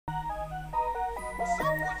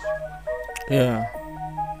Yeah.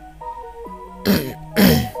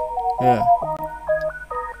 Yeah.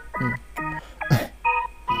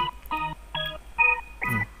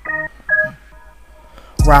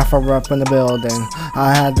 Rapper up in the building,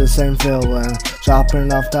 I had the same feeling,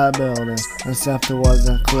 dropping off that building, except it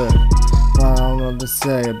wasn't clear. But I don't know what to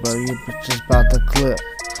say, but you bitches about to clip.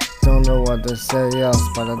 Don't know what to say else,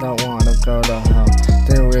 but I don't wanna go to hell.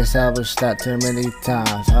 Didn't we establish that too many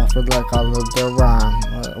times? I feel like I lived a rhyme.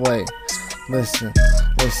 Wait, listen.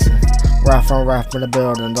 Rap in the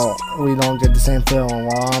building, we don't get the same feeling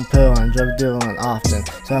while I'm peeling, drug dealing often.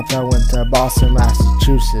 Except I went to Boston,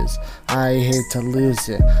 Massachusetts. I hate to lose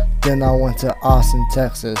it. Then I went to Austin,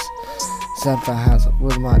 Texas. Except I had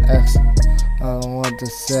with my ex. I don't want to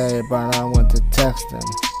say, but I went to text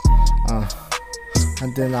them.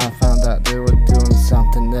 And then I found out they were doing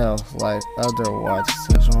something else, like otherwise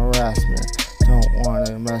sexual harassment. Don't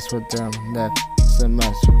wanna mess with them next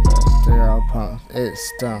semester, but they are punks. It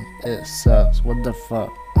stunk, it sucks. What the fuck?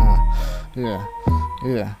 Yeah.